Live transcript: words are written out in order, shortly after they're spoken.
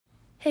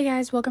Hey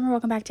guys,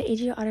 welcome back to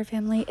AG Otter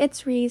Family.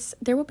 It's Reese.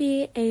 There will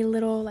be a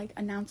little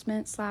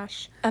announcement /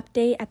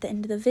 update at the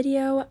end of the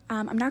video.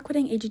 I'm not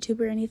quitting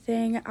AGTube or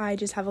anything. I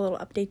just have a little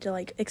update to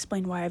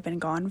explain why I've been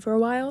gone for a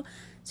while.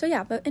 So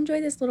yeah, but enjoy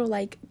this little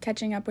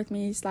catching up with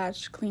me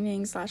 /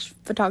 cleaning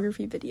 /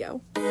 photography video.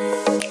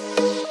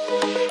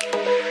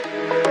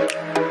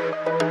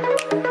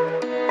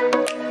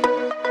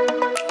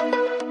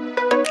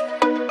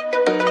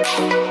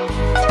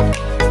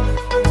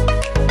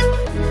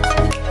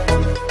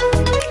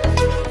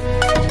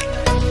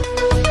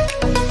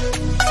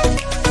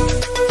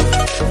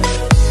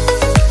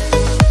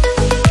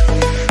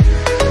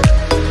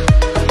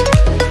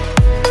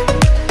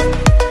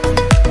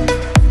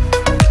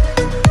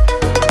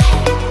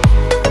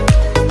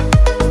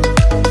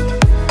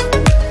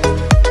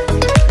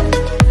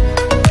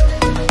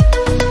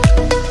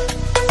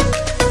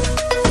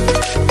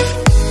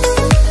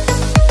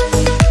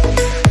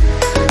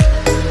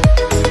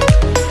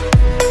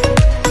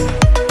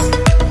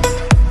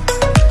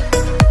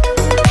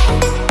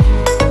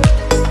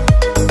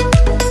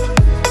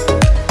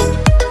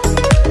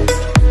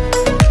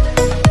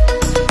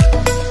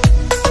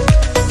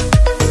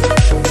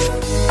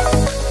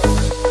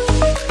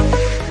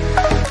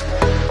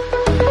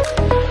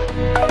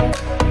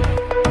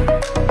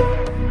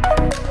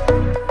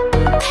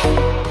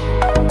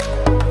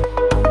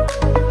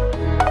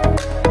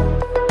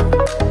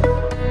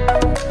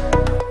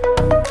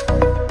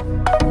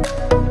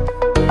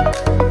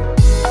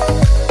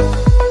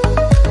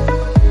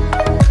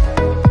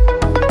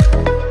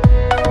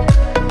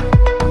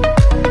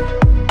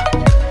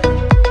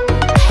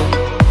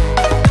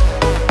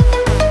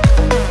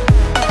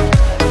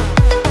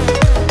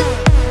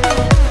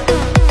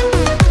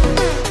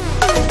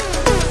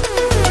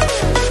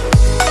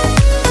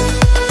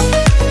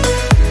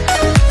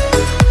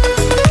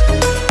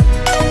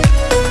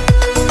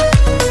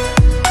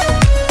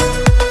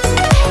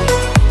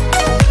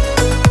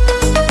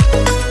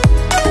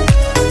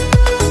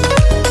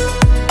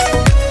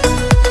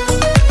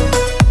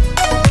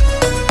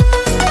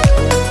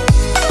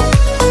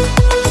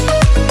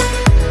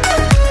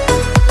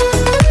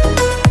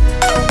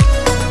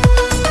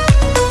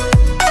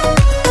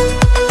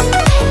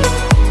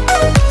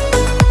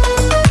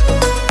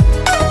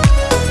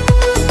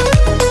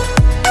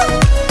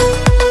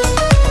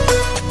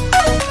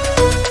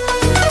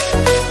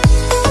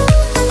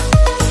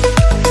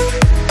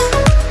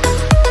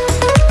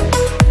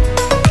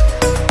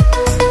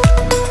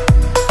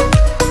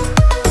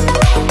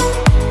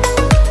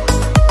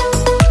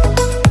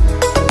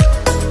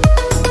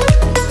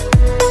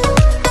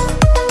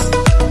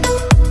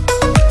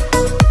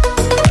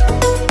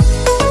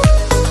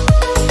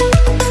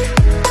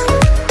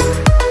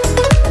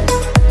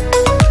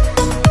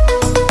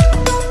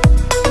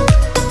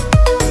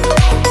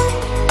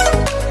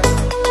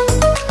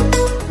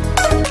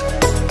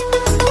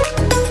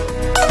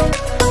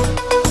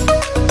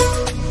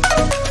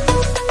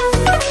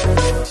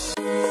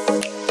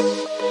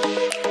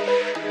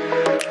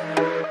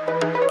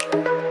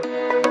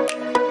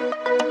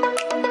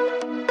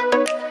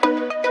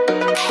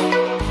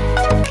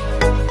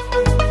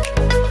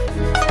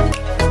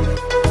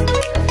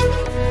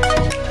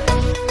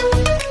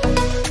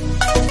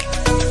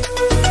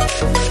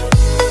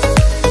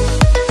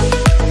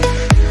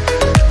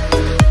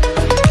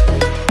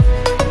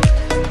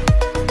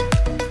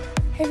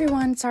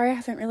 Sorry I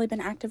haven't really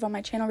been active on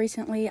my channel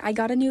recently. I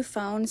got a new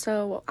phone,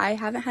 so I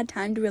haven't had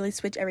time to really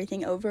switch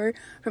everything over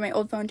from my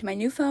old phone to my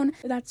new phone.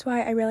 That's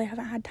why I really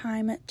haven't had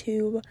time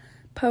to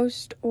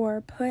post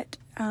or put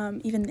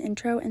even the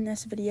intro in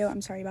this video.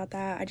 I'm sorry about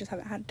that. I just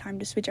haven't had time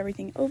to switch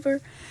everything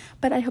over.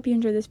 But I hope you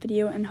enjoyed this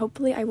video, and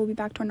hopefully I will be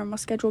back to our normal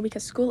schedule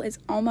because school is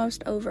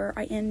almost over.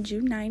 I end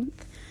June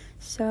 9th,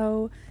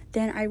 so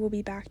then I will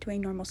be back to a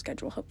normal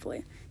schedule,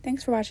 hopefully.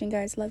 Thanks for watching,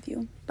 guys. Love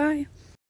you. Bye.